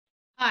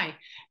Hi,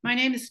 my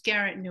name is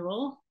Garet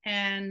Newell,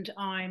 and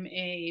I'm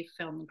a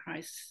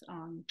Feldenkrais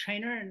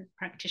trainer and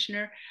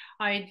practitioner.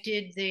 I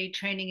did the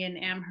training in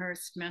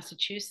Amherst,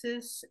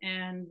 Massachusetts,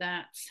 and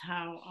that's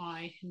how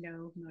I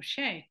know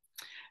Moshe.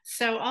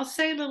 So I'll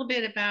say a little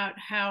bit about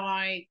how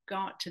I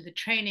got to the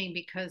training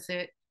because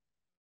it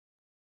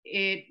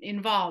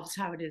involves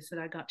how it is that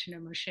I got to know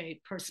Moshe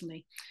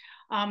personally.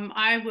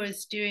 I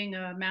was doing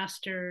a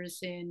master's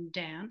in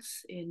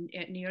dance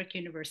at New York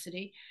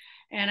University,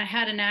 and I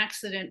had an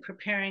accident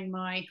preparing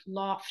my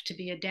loft to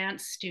be a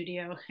dance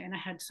studio, and I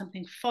had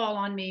something fall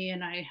on me,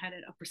 and I had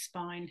an upper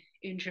spine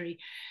injury,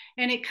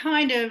 and it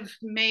kind of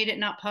made it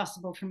not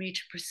possible for me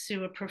to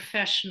pursue a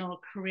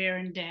professional career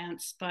in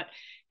dance, but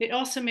it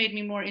also made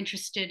me more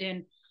interested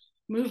in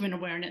movement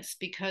awareness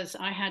because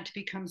I had to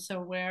become so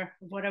aware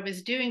of what I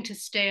was doing to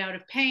stay out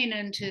of pain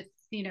and to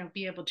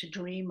be able to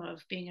dream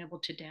of being able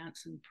to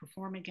dance and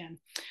perform again.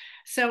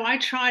 So I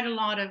tried a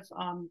lot of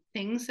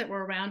things that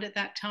were around at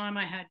that time.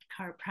 I had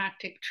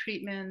chiropractic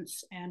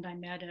treatments, and I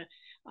met a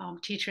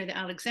teacher, the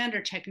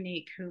Alexander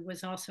technique, who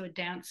was also a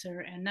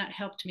dancer, and that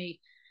helped me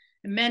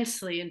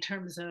immensely in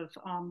terms of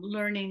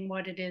learning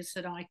what it is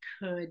that I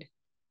could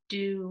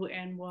do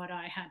and what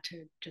I had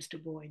to just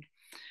avoid.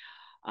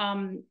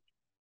 Um,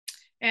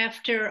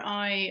 After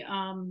I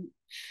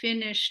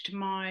finished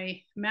my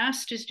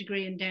master's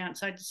degree in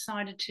dance, I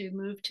decided to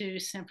move to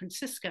San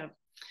Francisco.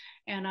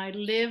 And I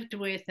lived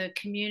with a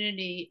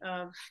community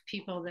of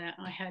people that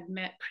I had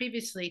met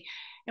previously.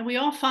 And we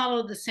all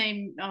followed the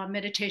same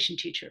meditation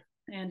teacher.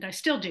 And I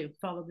still do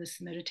follow this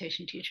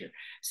meditation teacher.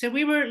 So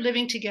we were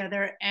living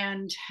together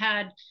and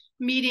had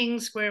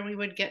meetings where we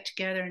would get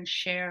together and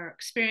share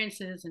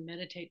experiences and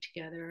meditate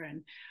together.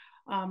 And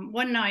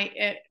one night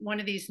at one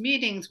of these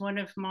meetings, one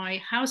of my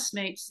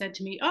housemates said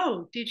to me,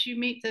 "Oh, did you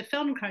meet the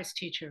Feldenkrais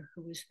teacher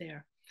who was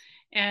there?"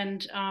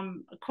 And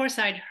of course,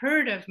 I'd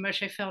heard of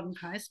Moshe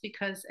Feldenkrais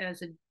because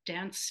as a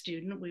dance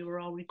student, we were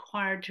all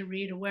required to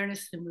read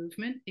Awareness of the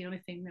Movement, the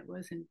only thing that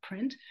was in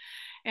print.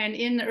 And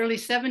in the early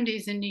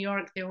 70s in New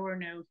York, there were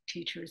no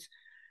teachers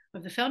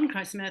of the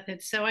Feldenkrais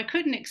method. So I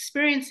couldn't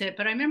experience it,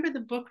 but I remember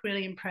the book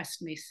really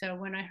impressed me. So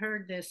when I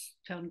heard this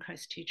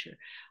Feldenkrais teacher,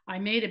 I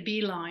made a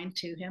beeline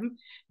to him.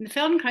 And the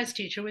Feldenkrais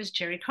teacher was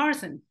Jerry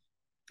Carson.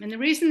 And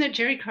the reason that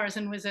Jerry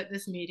Carson was at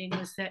this meeting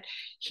was that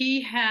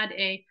he had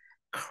a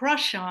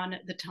crush on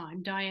at the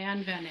time,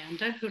 Diane Van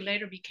Anda, who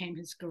later became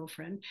his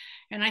girlfriend.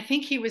 And I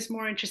think he was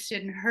more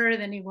interested in her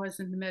than he was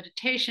in the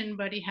meditation,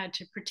 but he had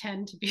to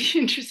pretend to be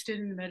interested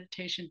in the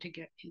meditation to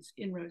get his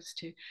inroads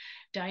to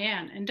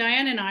Diane. And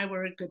Diane and I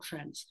were good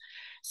friends.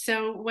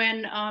 So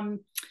when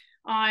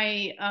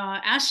I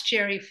asked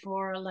Jerry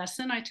for a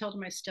lesson. I told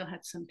him I still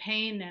had some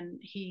pain, and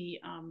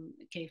he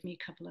gave me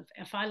a couple of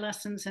FI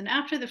lessons. And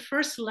after the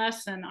first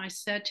lesson, I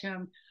said to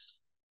him,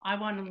 "I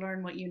want to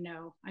learn what you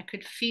know." I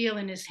could feel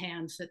in his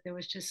hands that there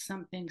was just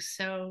something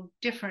so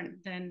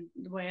different than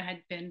the way I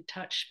had been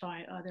touched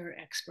by other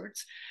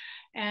experts.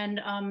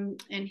 And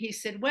he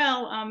said,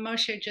 "Well,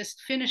 Moshe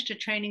just finished a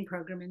training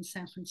program in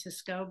San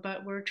Francisco,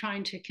 but we're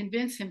trying to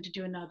convince him to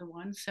do another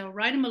one. So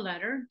write him a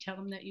letter, tell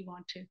him that you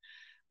want to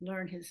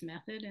learn his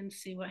method and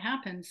see what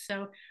happens."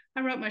 So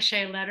I wrote Moshe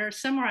a letter.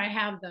 Somewhere I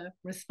have the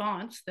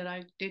response that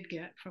I did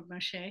get from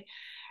Moshe.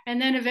 And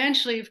then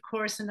eventually, of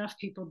course, enough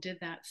people did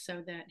that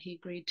so that he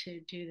agreed to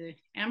do the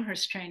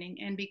Amherst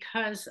training. And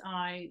because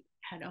I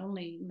had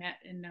only met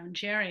and known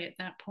Jerry at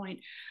that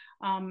point,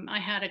 I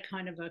had a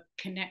kind of a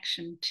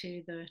connection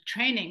to the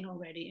training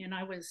already. And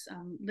I was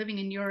living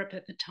in Europe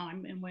at the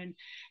time. And when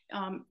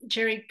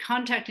Jerry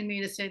contacted me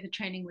to say the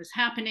training was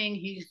happening,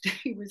 he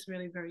was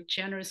really very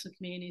generous with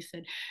me. And he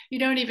said, "You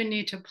don't even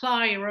need to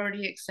apply, you're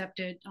already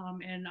accepted,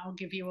 and I'll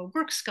give you a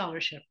work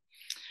scholarship."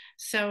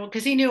 So,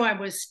 because he knew I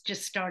was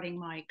just starting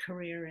my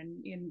career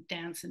in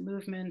dance and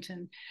movement,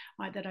 and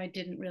that I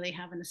didn't really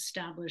have an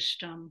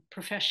established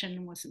profession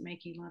and wasn't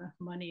making a lot of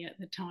money at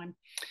the time.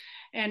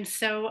 And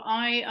so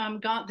I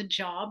got the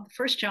job, the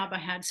first job I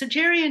had. So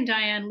Jerry and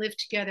Diane lived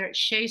together at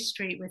Shea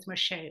Street with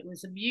Moshe. It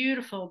was a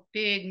beautiful,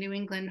 big New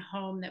England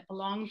home that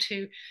belonged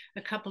to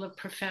a couple of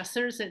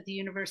professors at the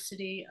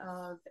University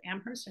of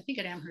Amherst, I think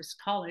at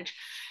Amherst College.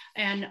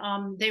 And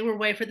they were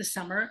away for the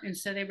summer. And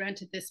so they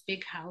rented this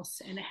big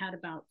house, and it had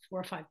about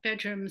 4 or 5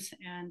 bedrooms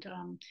and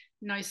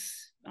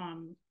nice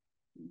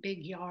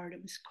big yard.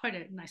 It was quite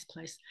a nice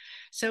place.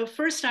 So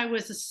first I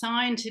was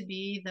assigned to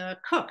be the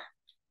cook.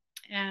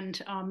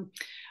 And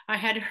I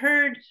had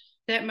heard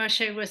that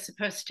Moshe was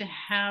supposed to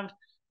have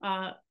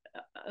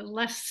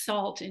less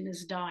salt in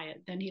his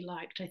diet than he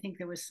liked. I think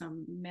there was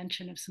some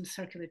mention of some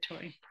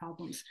circulatory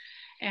problems.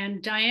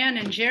 And Diane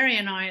and Jerry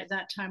and I at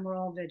that time were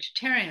all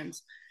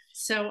vegetarians.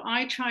 So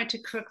I tried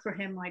to cook for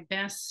him my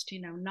best,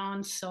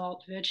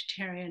 non-salt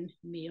vegetarian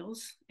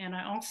meals. And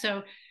I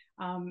also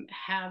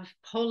have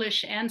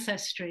Polish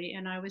ancestry,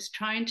 and I was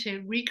trying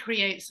to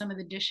recreate some of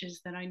the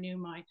dishes that I knew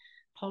my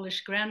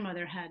Polish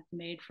grandmother had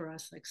made for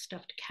us, like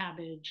stuffed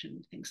cabbage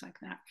and things like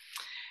that.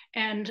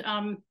 And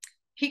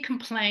he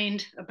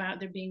complained about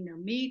there being no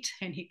meat,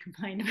 and he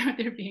complained about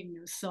there being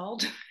no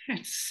salt.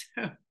 And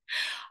so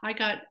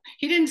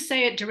He didn't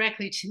say it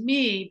directly to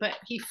me, but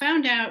he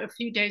found out a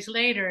few days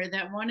later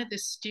that one of the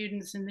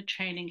students in the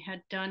training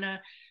had done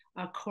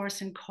a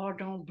course in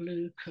cordon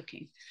bleu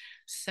cooking.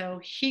 So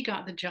he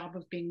got the job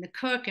of being the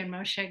cook, and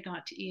Moshe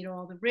got to eat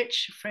all the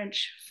rich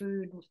French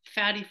food,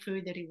 fatty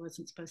food that he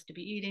wasn't supposed to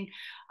be eating.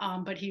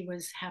 But he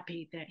was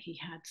happy that he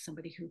had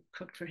somebody who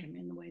cooked for him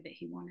in the way that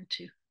he wanted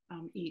to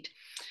eat.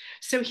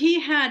 So he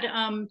had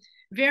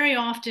very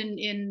often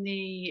in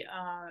the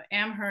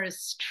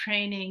Amherst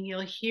training,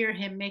 you'll hear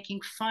him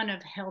making fun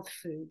of health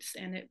foods.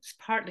 And it's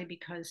partly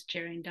because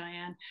Jerry and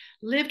Diane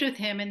lived with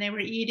him and they were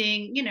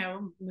eating, you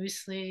know,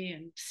 muesli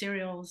and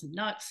cereals and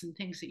nuts and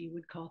things that you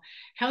would call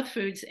health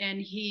foods. And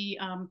he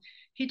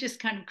just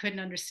kind of couldn't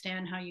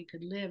understand how you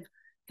could live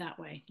that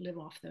way, live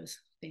off those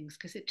things,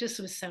 because it just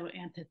was so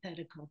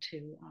antithetical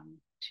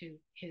to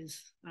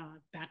his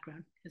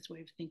background, his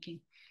way of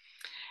thinking.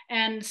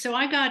 And so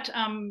I got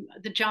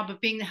the job of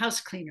being the house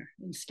cleaner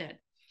instead.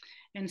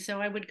 And so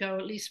I would go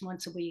at least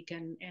once a week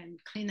and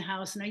clean the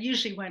house. And I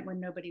usually went when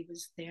nobody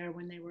was there,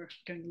 when they were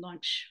during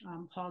lunch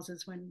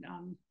pauses, when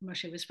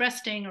Moshe was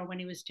resting or when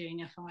he was doing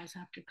FIs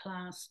after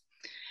class.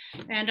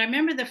 And I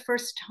remember the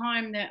first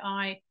time that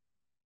I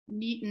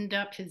neatened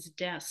up his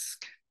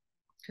desk,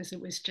 because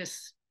it was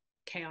just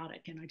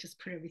chaotic and I just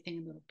put everything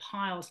in little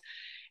piles.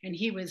 And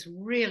he was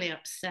really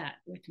upset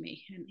with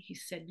me. And he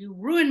said, "You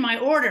ruined my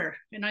order."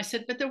 And I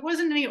said, "But there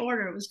wasn't any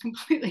order. It was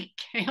completely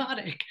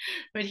chaotic."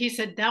 But he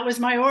said, "That was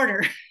my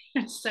order."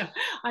 And so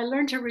I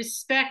learned to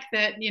respect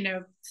that, you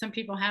know, some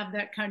people have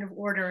that kind of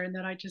order, and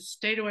that I just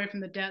stayed away from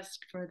the desk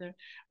for the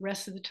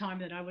rest of the time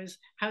that I was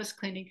house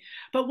cleaning.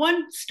 But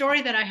one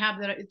story that I have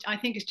that I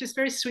think is just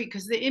very sweet,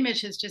 because the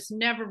image has just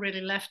never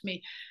really left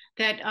me,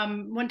 that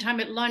one time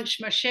at lunch,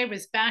 Moshe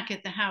was back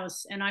at the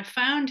house, and I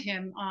found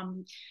him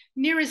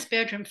near his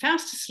bedroom,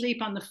 fast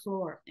asleep on the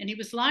floor. And he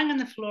was lying on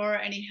the floor,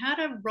 and he had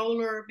a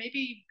roller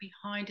maybe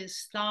behind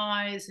his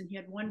thighs, and he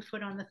had one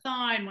foot on the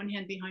thigh and one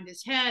hand behind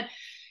his head,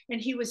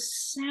 and he was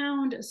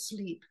sound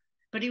asleep.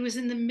 But he was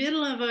in the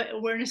middle of an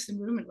awareness and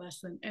movement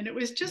lesson. And it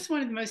was just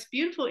one of the most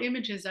beautiful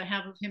images I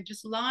have of him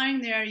just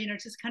lying there, you know,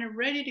 just kind of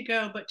ready to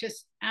go, but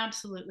just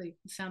absolutely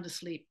sound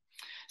asleep.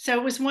 So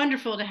it was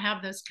wonderful to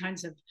have those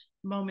kinds of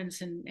moments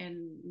and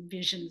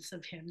visions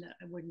of him that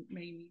I wouldn't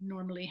maybe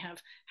normally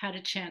have had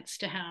a chance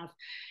to have.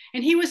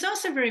 And he was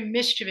also very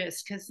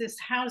mischievous, because this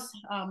house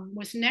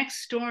was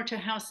next door to a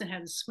house that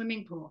had a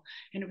swimming pool.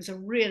 And it was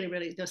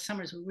those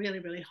summers were really,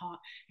 really hot.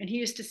 And he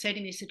used to say to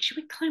me, he said, "Should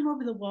we climb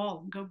over the wall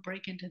and go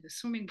break into the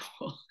swimming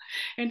pool?"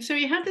 And so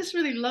he had this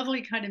really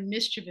lovely kind of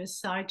mischievous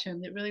side to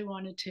him that really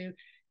wanted to,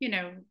 you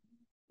know,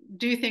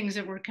 do things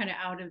that were kind of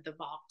out of the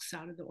box,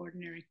 out of the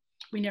ordinary.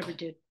 We never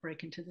did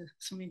break into the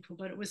swimming pool,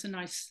 but it was a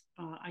nice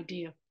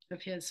idea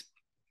of his.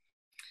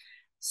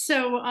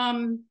 So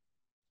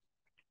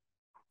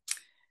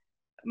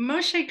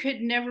Moshe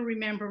could never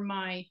remember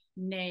my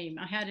name.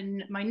 I had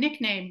my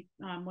nickname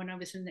when I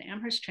was in the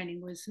Amherst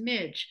training was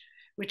Midge,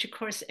 which of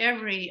course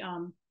every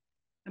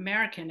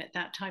American at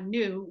that time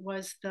knew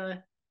was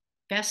the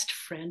best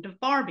friend of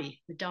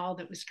Barbie, the doll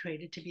that was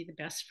created to be the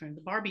best friend,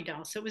 the Barbie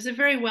doll. So it was a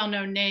very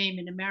well-known name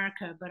in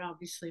America, but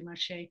obviously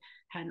Moshe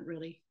couldn't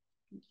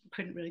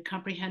really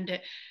comprehend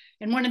it.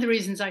 And one of the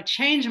reasons I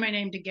changed my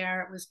name to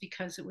Garet was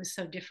because it was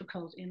so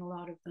difficult in a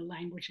lot of the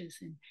languages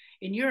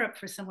in Europe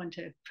for someone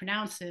to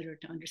pronounce it or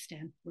to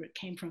understand where it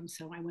came from.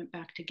 So I went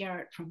back to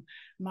Garet from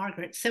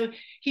Margaret. So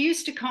he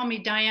used to call me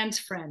Diane's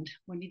friend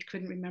when he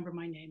couldn't remember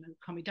my name. He would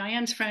call me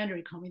Diane's friend, or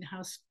he'd call me the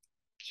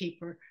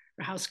housekeeper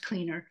or house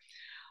cleaner.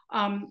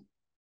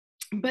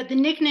 But the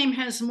nickname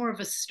has more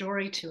of a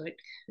story to it.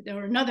 There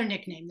were another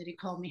nickname that he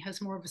called me has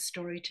more of a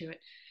story to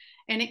it.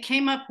 And it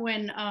came up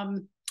when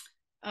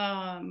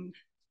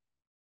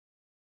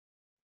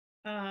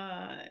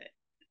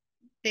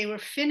they were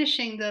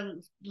finishing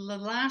the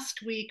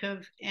last week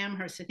of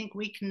Amherst, I think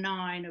week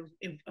 9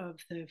 of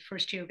the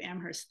first year of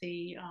Amherst,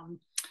 the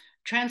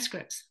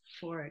transcripts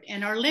for it.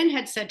 And Arlene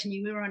had said to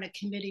me, we were on a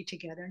committee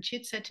together, and she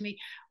had said to me,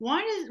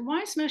 why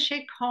is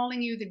Moshe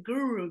calling you the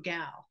guru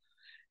gal?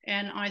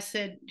 And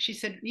she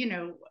said, you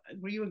know,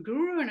 were you a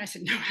guru? And I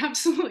said, no,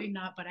 absolutely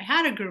not. But I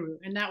had a guru,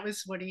 and that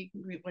was what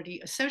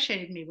he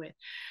associated me with.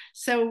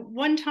 So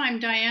one time,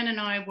 Diane and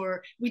I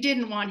we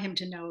didn't want him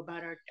to know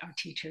about our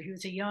teacher. He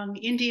was a young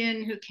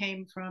Indian who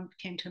came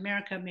to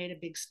America, made a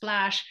big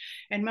splash,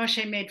 and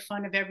Moshe made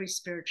fun of every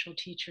spiritual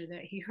teacher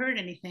that he heard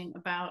anything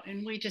about.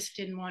 And we just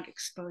didn't want to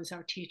expose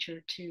our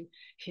teacher to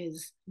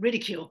his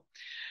ridicule.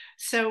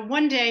 So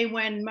one day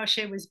when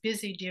Moshe was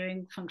busy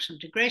doing functional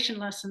integration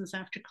lessons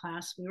after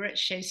class, we were at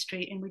Shea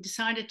Street, and we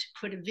decided to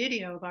put a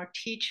video of our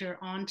teacher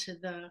onto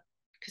the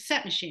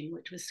cassette machine,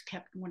 which was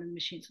one of the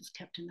machines was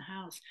kept in the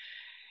house.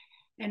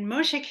 And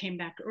Moshe came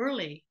back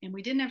early, and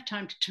we didn't have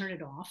time to turn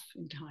it off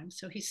in time.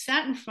 So he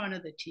sat in front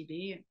of the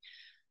TV and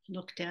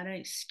looked at it,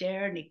 he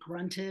stared and he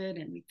grunted,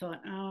 and we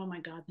thought, oh my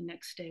God, the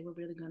next day we're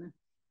really going to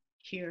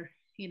hear,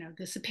 you know,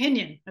 this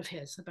opinion of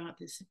his about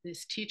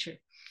this teacher.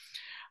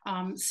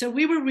 So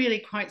we were really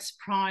quite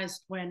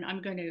surprised when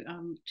I'm going to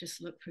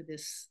just look for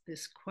this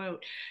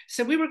quote.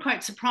 So we were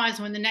quite surprised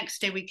when the next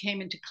day we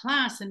came into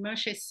class and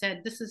Moshe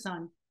said, this is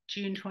on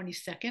June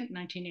 22nd,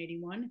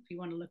 1981, if you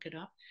want to look it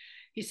up.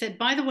 He said,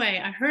 by the way,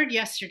 I heard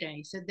yesterday,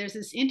 he said, there's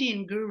this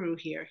Indian guru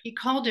here. He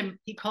called him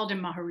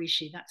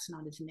Maharishi. That's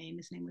not his name.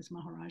 His name was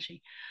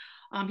Maharaji.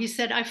 He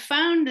said, I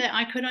found that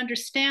I could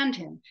understand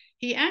him.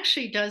 He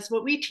actually does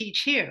what we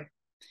teach here.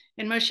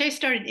 And Moshe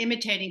started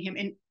imitating him.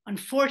 And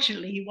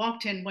unfortunately, he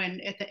walked in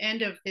when at the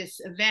end of this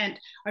event,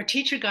 our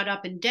teacher got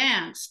up and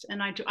danced.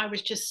 And I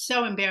was just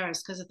so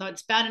embarrassed because I thought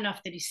it's bad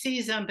enough that he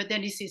sees him, but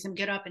then he sees him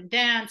get up and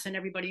dance and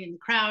everybody in the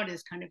crowd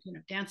is kind of,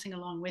 dancing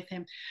along with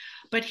him.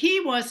 But he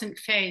wasn't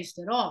fazed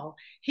at all.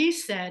 He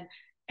said,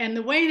 and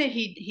the way that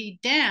he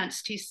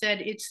danced, he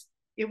said,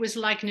 it was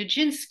like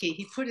Nijinsky.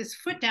 He put his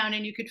foot down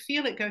and you could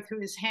feel it go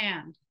through his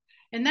hand.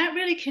 And that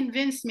really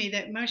convinced me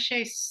that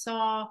Moshe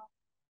saw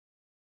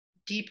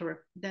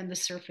deeper than the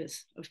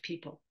surface of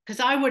people. Because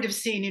I would have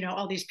seen,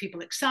 all these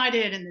people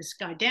excited and this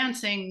guy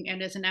dancing.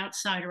 And as an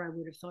outsider, I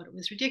would have thought it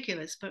was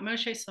ridiculous. But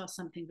Moshe saw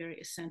something very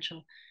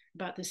essential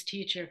about this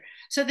teacher.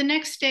 So the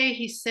next day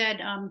he said,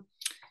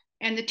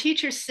 and the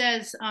teacher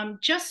says,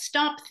 just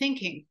stop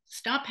thinking,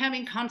 stop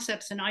having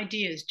concepts and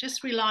ideas,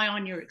 just rely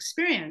on your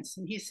experience.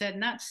 And he said,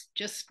 and that's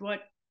just what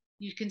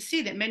you can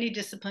see, that many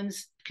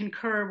disciplines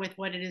concur with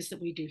what it is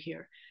that we do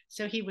here.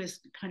 So he was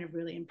kind of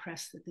really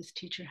impressed that this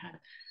teacher had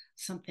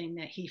something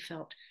that he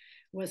felt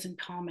was in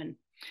common.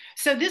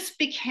 So this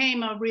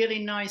became a really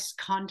nice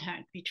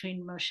contact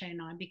between Moshe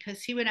and I,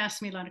 because he would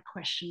ask me a lot of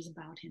questions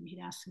about him.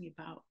 He'd ask me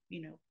about,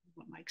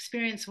 what my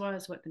experience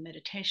was, what the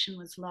meditation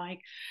was like.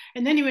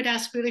 And then he would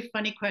ask really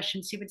funny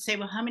questions. He would say,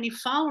 well, how many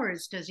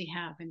followers does he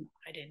have? And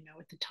I didn't know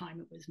at the time,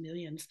 it was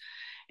millions.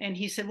 And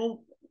he said,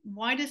 well,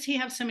 why does he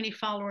have so many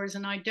followers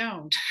and I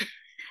don't?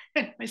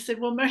 And I said,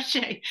 well,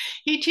 Moshe,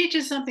 he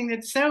teaches something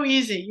that's so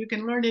easy. You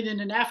can learn it in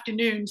an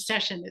afternoon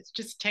session. It's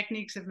just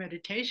techniques of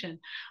meditation.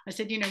 I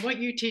said, what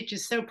you teach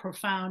is so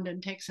profound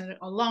and takes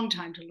a long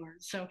time to learn.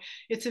 So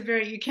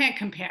you can't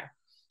compare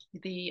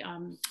the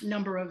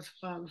number of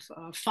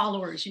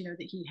followers, that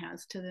he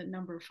has to the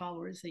number of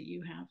followers that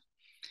you have.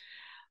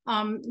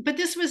 But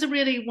this was a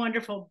really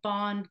wonderful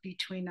bond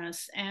between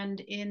us. And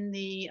in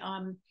the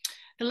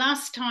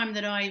last time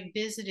that I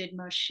visited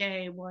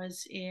Moshe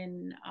was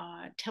in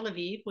Tel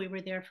Aviv. We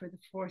were there for the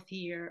 4th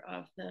year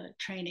of the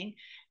training.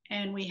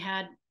 And we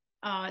had,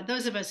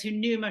 those of us who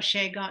knew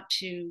Moshe got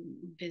to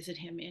visit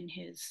him in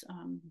his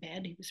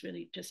bed. He was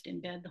really just in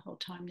bed the whole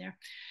time there.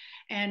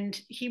 And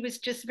he was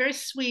just very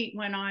sweet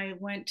when I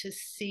went to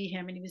see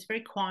him. And he was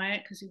very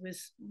quiet because he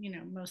was,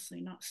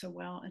 mostly not so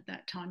well at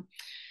that time.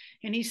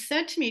 And he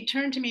said to me,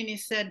 turned to me and he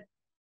said,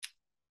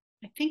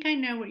 I think I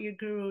know what your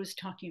guru is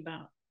talking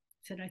about.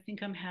 He said, I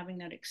think I'm having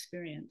that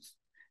experience.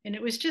 And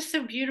it was just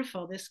so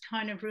beautiful, this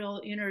kind of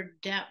real inner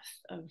depth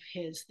of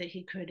his that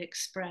he could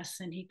express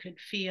and he could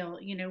feel,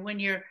 when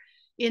you're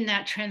in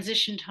that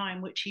transition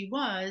time, which he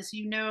was,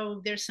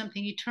 there's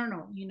something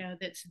eternal,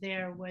 that's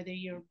there, whether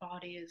your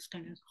body is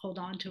going to hold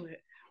on to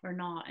it or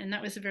not. And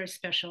that was a very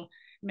special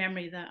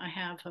memory that I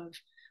have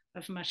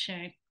of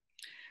Moshe.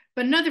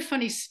 But another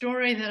funny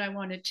story that I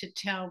wanted to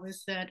tell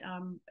was that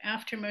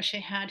after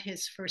Moshe had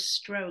his first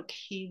stroke,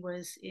 he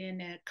was in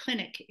a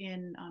clinic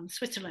in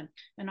Switzerland,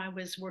 and I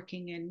was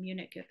working in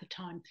Munich at the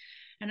time.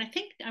 And I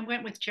think I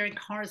went with Jerry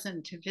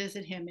Carson to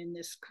visit him in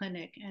this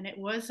clinic, and it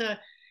was a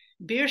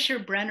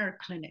Birscher Brenner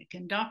clinic.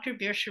 And Dr.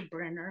 Birscher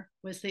Brenner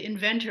was the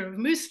inventor of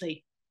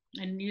muesli,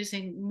 and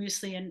using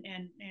muesli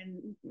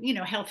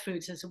and health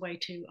foods as a way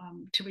to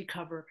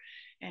recover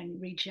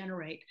and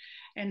regenerate.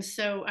 And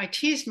so I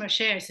teased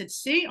Moshe. I said,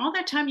 see, all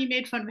that time you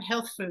made fun of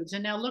health foods,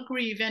 and now look where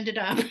you've ended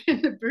up,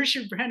 in the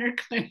Birscher Brenner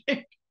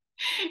clinic.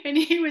 And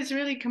he was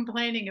really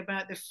complaining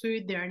about the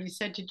food there. And he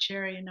said to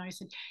Jerry and I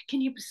said, can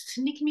you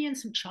sneak me in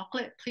some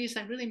chocolate, please?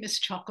 I really miss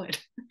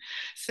chocolate.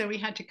 So we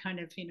had to kind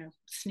of,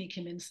 sneak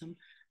him in some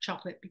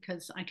chocolate,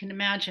 because I can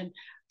imagine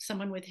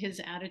someone with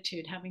his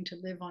attitude having to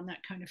live on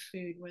that kind of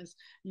food was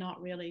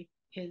not really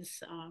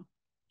his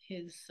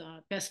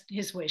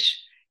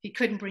wish. He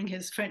couldn't bring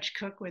his French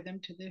cook with him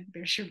to the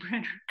Birscher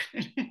Brenner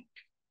clinic.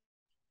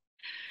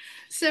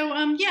 So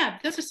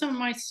those are some of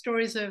my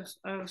stories of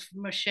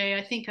Moshe.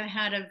 I think I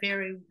had a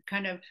very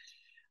kind of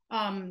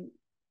kind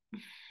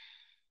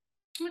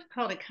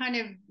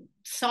of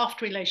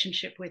soft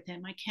relationship with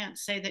him. I can't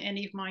say that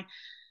any of my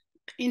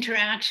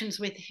interactions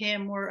with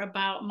him were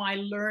about my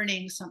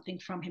learning something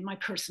from him, my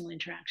personal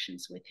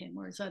interactions with him,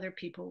 whereas other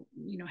people,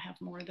 have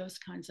more of those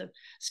kinds of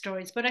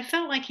stories. But I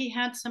felt like he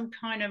had some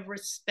kind of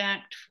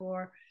respect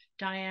for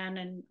Diane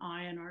and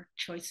I and our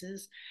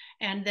choices,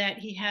 and that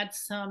he had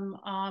some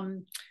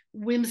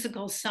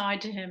whimsical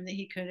side to him that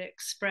he could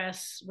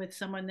express with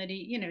someone that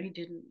he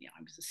didn't,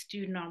 I was a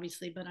student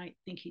obviously, but I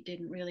think he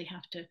didn't really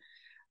have to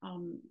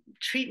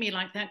treat me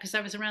like that because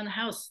I was around the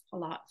house a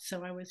lot.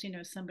 So I was,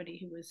 somebody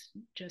who was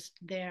just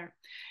there.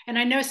 And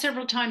I know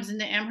several times in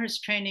the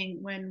Amherst training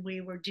when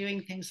we were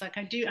doing things like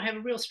I have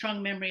a real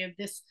strong memory of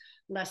this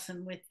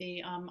lesson with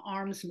the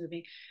arms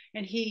moving.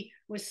 And he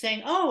was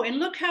saying, oh, and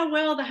look how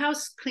well the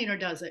house cleaner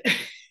does it.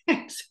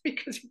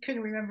 Because he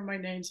couldn't remember my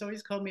name. So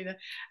always called me the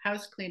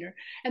house cleaner.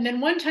 And then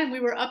one time we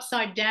were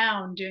upside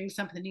down doing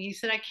something. And he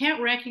said, I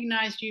can't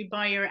recognize you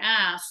by your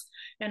ass.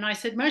 And I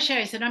said, Moshe,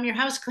 I said, I'm your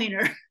house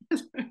cleaner.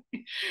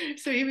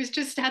 So he was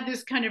just had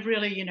this kind of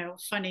really,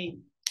 funny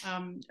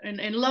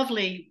and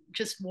lovely,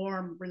 just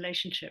warm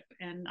relationship.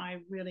 And I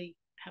really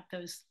have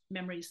those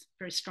memories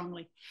very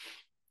strongly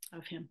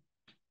of him.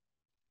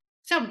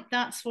 So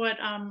that's what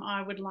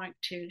I would like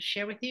to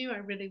share with you. I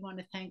really want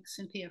to thank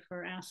Cynthia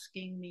for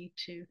asking me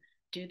to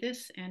do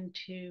this and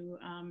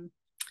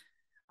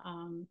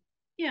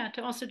yeah,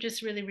 to also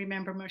just really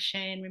remember Moshe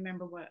and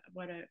remember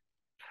what a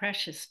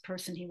precious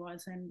person he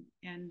was.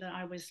 And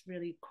I was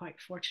really quite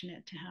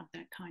fortunate to have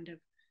that kind of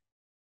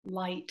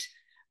light,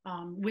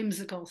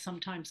 whimsical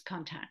sometimes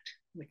contact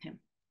with him.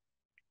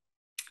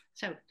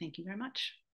 So thank you very much.